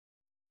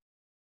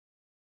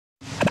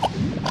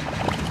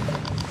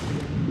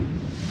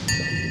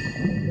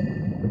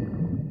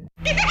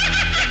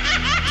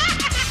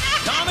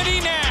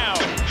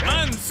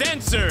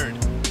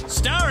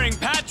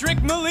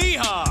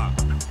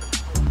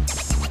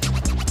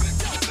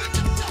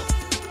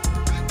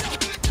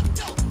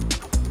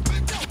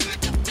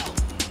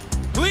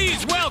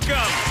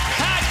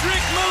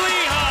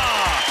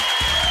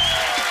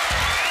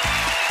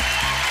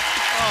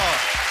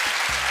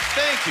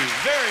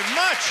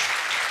much.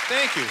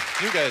 Thank you.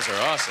 You guys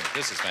are awesome.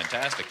 This is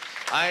fantastic.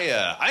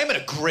 I'm in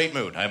a great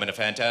mood. I'm in a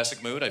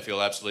fantastic mood. I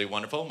feel absolutely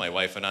wonderful. My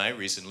wife and I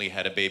recently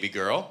had a baby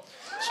girl,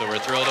 so we're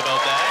thrilled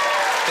about that.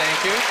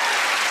 Thank you.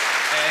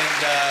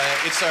 And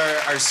it's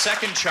our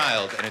second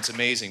child, and it's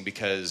amazing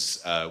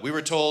because we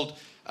were told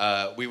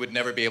we would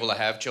never be able to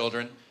have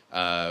children.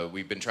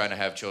 We've been trying to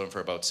have children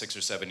for about 6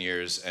 or 7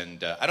 years,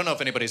 and I don't know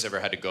if anybody's ever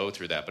had to go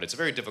through that, but it's a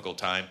very difficult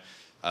time,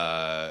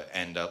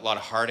 and a lot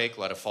of heartache, a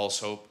lot of false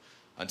hope,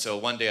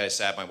 until one day I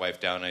sat my wife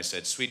down and I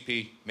said, Sweet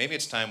Pea, maybe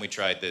it's time we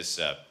tried this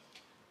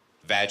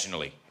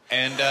vaginally.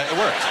 And it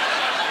worked.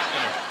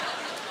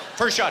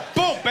 First shot,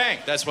 boom, bang.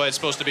 That's why it's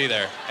supposed to be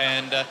there.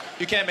 And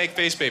you can't make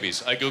face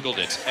babies. I Googled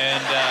it.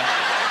 And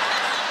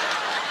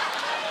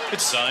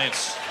it's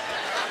science.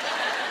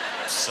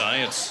 It's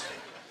science.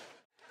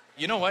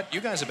 You know what?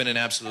 You guys have been an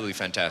absolutely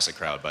fantastic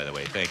crowd, by the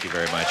way. Thank you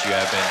very much. You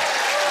have been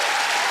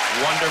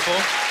wonderful.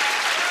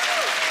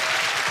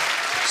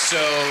 So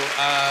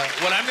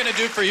what I'm going to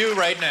do for you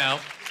right now,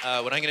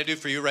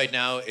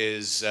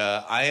 is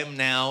I am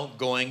now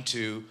going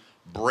to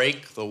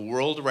break the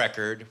world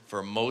record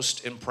for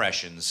most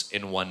impressions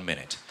in 1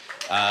 minute.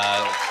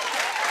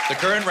 The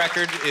current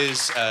record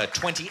is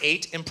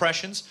 28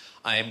 impressions.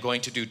 I am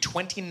going to do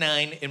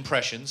 29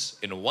 impressions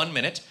in 1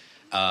 minute.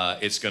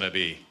 It's going to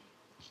be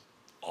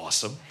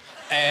awesome.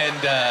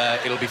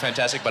 And it'll be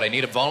fantastic, but I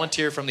need a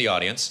volunteer from the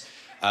audience.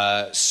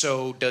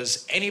 So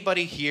does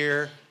anybody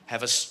here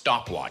have a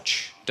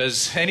stopwatch?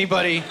 Does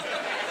anybody...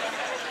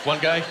 One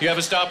guy, you have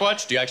a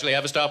stopwatch? Do you actually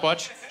have a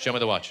stopwatch? Show me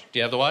the watch. Do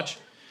you have the watch?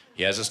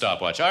 He has a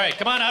stopwatch. All right,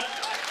 come on up.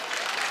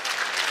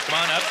 Come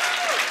on up.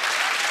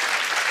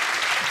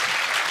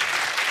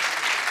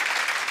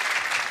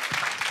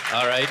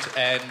 All right,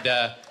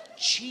 and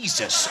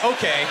Jesus,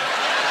 okay.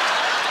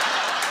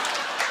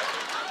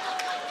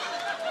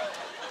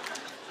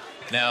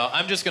 Now,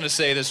 I'm just gonna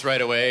say this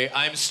right away.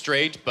 I'm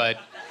straight, but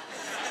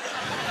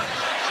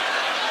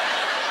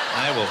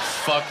I will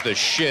fuck the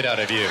shit out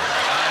of you.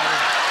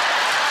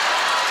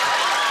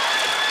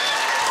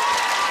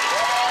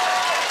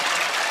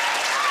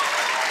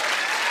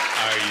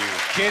 Are you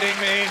kidding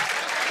me?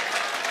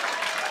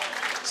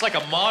 It's like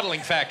a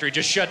modeling factory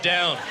just shut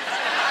down.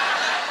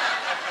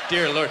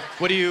 Dear Lord,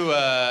 what do you,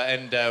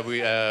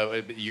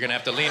 you're gonna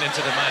have to lean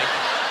into the mic.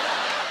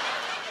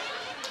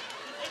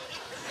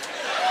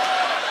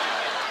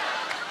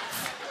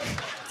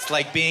 It's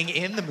like being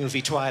in the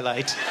movie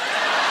Twilight.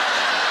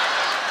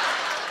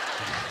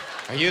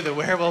 Are you the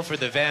werewolf or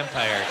the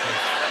vampire?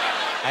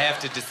 I have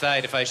to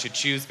decide if I should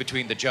choose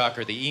between the jock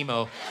or the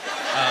emo.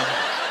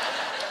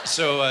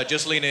 So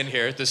just lean in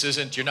here. This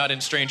isn't, you're not in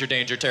stranger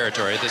danger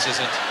territory. This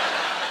isn't.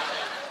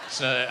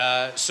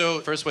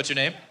 So first, what's your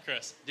name?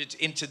 Chris.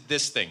 Into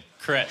this thing.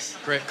 Chris.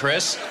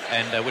 Chris?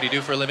 And what do you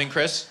do for a living,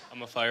 Chris?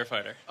 I'm a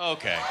firefighter.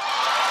 Okay.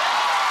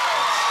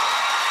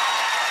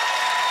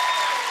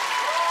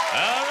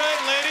 All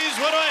right, ladies,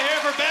 what do I hear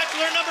for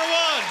Bachelor number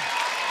 1?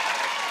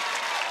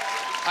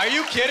 Are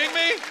you kidding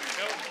me?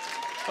 Nope.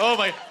 Oh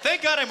my,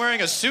 thank God I'm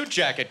wearing a suit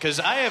jacket,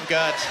 because I have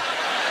got...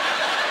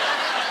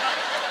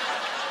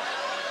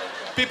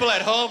 People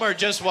at home are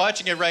just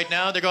watching it right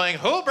now. They're going,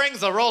 who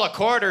brings a roll of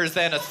quarters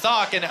and a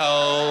sock and...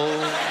 Oh.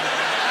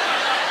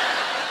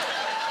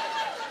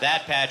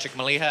 That Patrick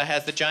Maliha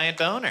has the giant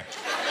boner.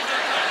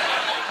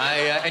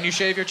 And you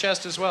shave your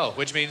chest as well,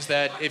 which means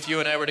that if you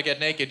and I were to get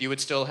naked, you would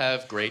still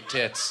have great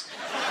tits.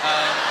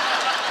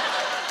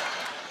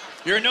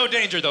 You're in no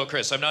danger, though,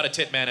 Chris. I'm not a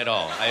tit man at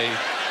all.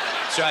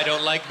 So I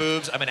don't like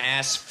boobs. I'm an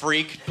ass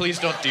freak. Please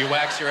don't. Do you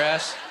wax your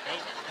ass?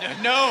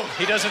 No,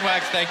 he doesn't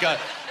wax, thank God.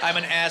 I'm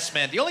an ass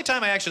man. The only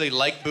time I actually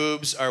like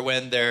boobs are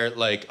when they're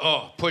like,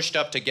 pushed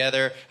up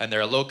together and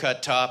they're a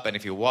low-cut top, and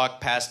if you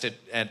walk past it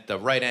at the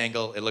right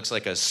angle, it looks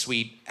like a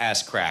sweet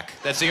ass crack.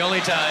 That's the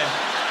only time.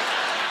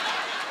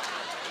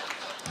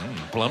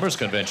 Plumbers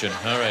convention,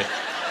 all right.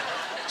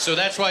 So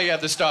that's why you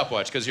have the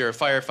stopwatch, because you're a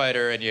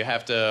firefighter and you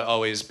have to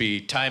always be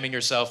timing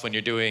yourself when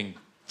you're doing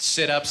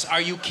sit-ups.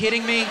 Are you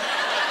kidding me?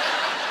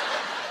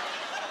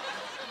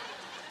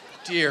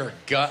 Dear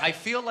God, I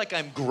feel like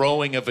I'm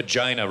growing a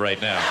vagina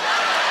right now.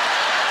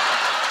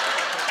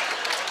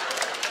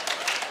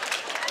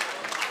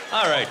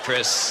 All right,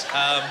 Chris.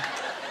 I'm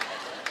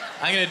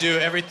gonna do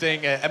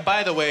everything. And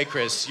by the way,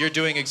 Chris, you're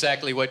doing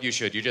exactly what you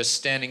should. You're just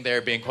standing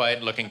there being quiet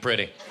and looking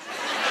pretty.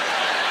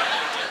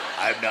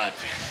 I'm not.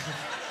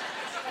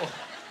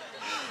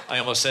 I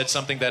almost said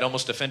something that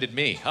almost offended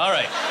me. All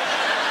right.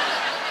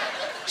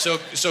 So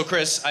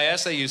Chris, I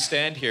ask that you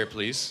stand here,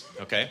 please,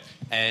 okay?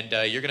 And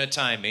you're gonna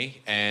time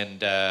me,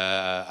 and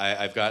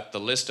I've got the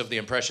list of the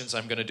impressions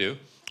I'm gonna do,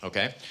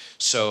 okay?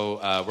 So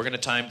we're gonna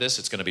time this.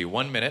 It's gonna be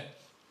 1 minute,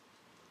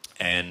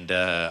 and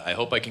I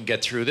hope I can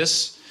get through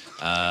this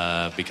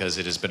because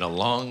it has been a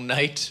long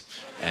night,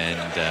 and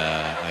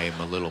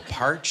I'm a little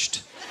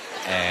parched,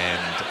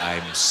 and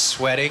I'm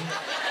sweating,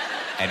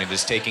 and it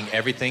is taking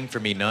everything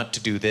for me not to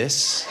do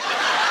this.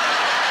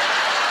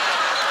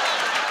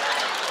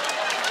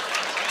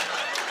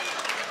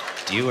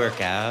 Do you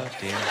work out?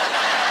 Do you?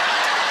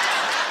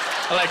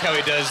 I like how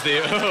he does the,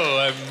 oh,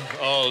 I'm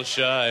all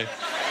shy.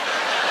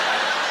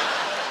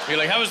 You're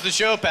like, how was the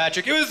show,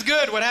 Patrick? It was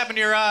good. What happened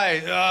to your eye?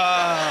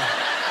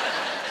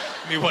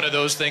 Be one of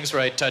those things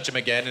where I touch him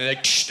again and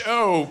like,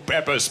 oh,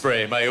 pepper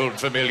spray, my old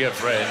familiar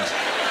friend.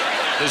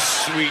 The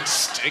sweet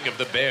sting of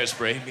the bear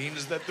spray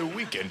means that the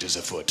weekend is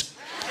afoot.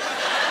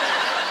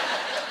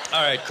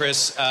 All right,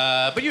 Chris,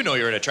 but you know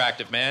you're an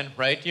attractive man,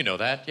 right? You know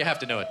that. You have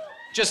to know it.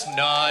 Just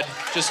nod.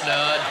 Just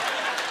nod.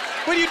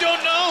 What, you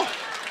don't know?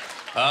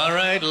 All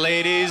right,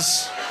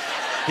 ladies.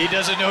 He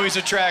doesn't know he's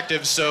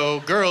attractive,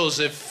 so girls,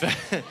 if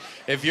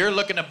if you're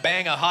looking to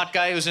bang a hot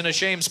guy who's in a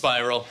shame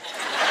spiral...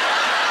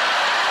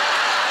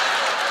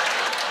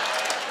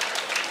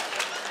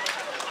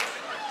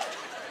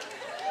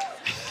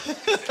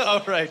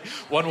 All right.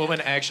 One woman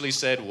actually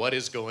said, what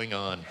is going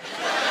on?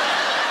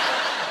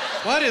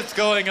 What is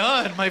going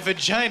on? My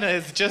vagina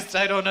is just,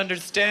 I don't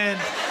understand.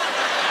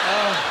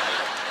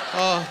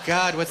 Oh,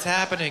 God, what's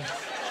happening?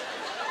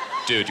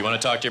 Dude, you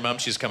want to talk to your mom?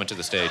 She's coming to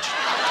the stage.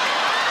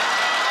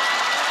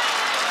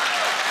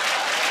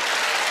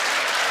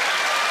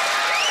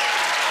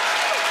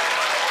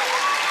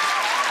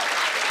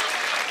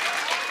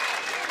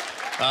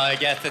 I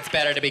guess it's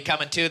better to be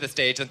coming to the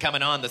stage than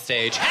coming on the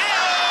stage.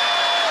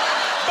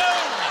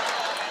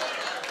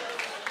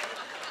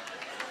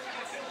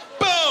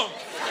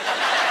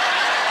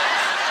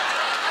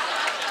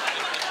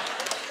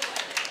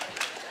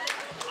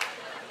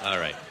 All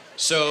right.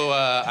 So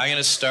I'm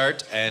gonna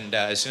start, and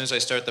as soon as I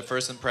start the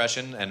first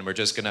impression, and I'm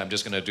just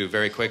gonna do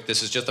very quick.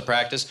 This is just the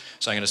practice.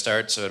 So I'm gonna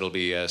start. So it'll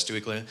be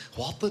Stewie Clean.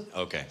 What the?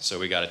 Okay. So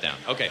we got it down.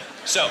 Okay.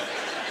 So.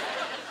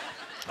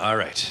 All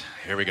right.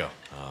 Here we go.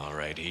 All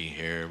righty.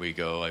 Here we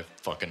go. I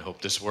fucking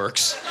hope this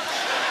works.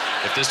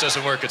 If this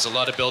doesn't work, it's a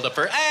lot of build-up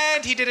for.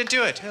 And he didn't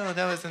do it. Oh,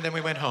 that was. And then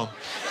we went home.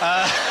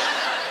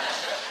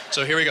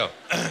 So here we go.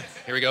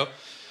 Here we go.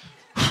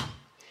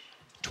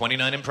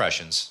 29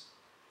 impressions.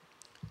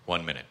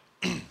 1 minute.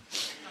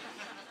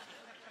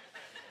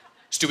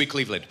 Stewie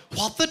Cleveland.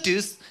 What the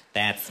deuce?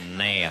 That's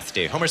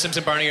nasty. Homer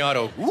Simpson, Barney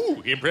Otto.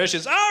 Ooh,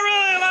 impressions. I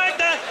really like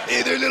that.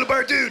 Hey there, little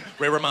Bart dude.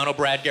 Ray Romano,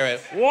 Brad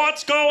Garrett.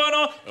 What's going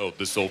on? Oh,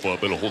 this so far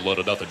been a whole lot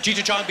of nothing. Cheech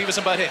and Chong, Beavis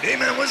and Butthead. Hey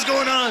man, what's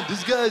going on?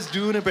 This guy's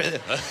doing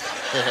it.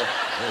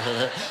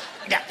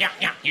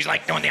 Yeah. He's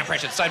like doing the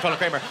impressions. Seinfeld and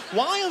Kramer.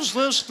 Why is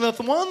this the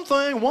one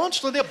thing? What's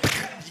the...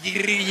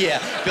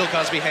 Yeah. Bill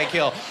Cosby, Hank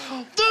Hill.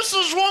 This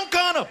is one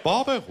kind of...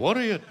 Bobby, what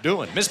are you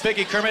doing? Miss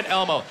Piggy, Kermit,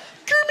 Elmo.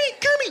 Kermit.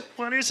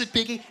 What is it,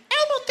 Piggy?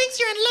 Elmo thinks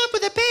you're in love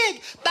with a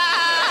pig.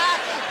 Bah!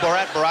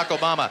 Borat, Barack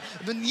Obama.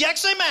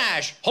 Yaxley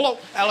Mash. Hello.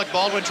 Alec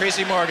Baldwin,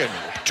 Tracy Morgan.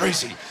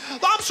 Tracy.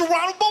 I'm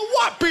surrounded by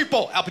white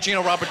people. Al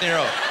Pacino, Robert De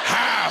Niro.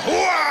 Ha!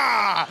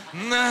 Hua!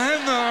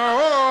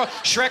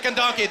 Shrek and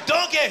Donkey.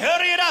 Donkey,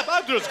 hurry it up.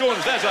 I'm just going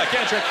as fast as I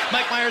can, Shrek.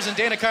 Mike Myers and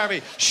Dana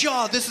Carvey.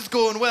 Shaw, this is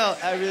going well.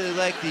 I really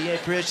like the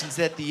impressions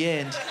at the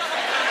end.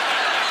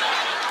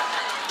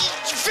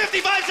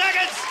 55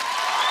 seconds!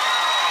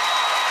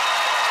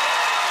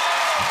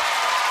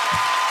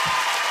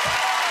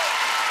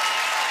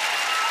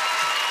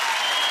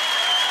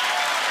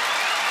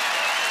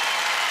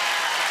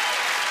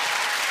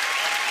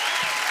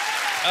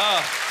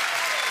 Oh.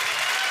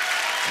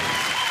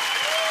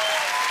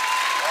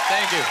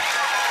 Thank you.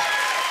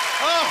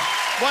 Oh,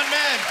 one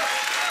man.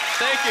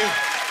 Thank you.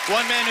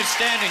 One man is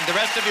standing. The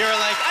rest of you are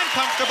like,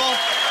 uncomfortable.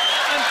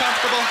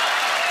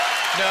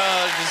 No,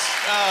 just,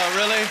 oh,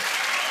 really?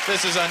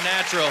 This is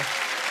unnatural.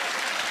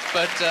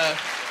 But,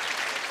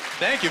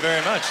 thank you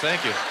very much.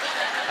 Thank you.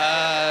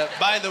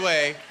 By the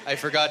way, I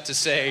forgot to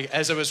say,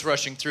 as I was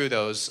rushing through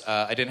those,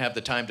 I didn't have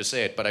the time to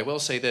say it, but I will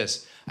say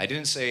this. I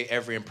didn't say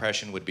every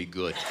impression would be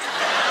good.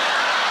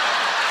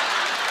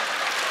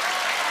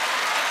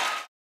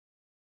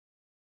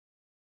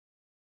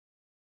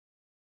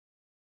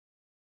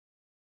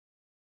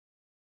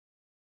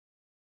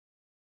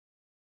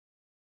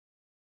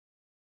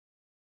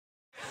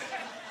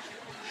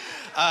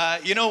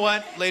 You know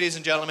what, ladies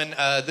and gentlemen,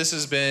 this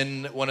has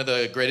been one of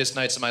the greatest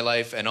nights of my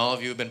life, and all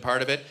of you have been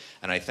part of it,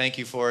 and I thank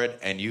you for it,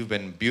 and you've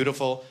been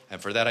beautiful,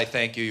 and for that I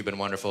thank you. You've been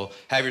wonderful.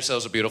 Have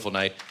yourselves a beautiful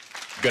night.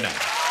 Good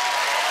night.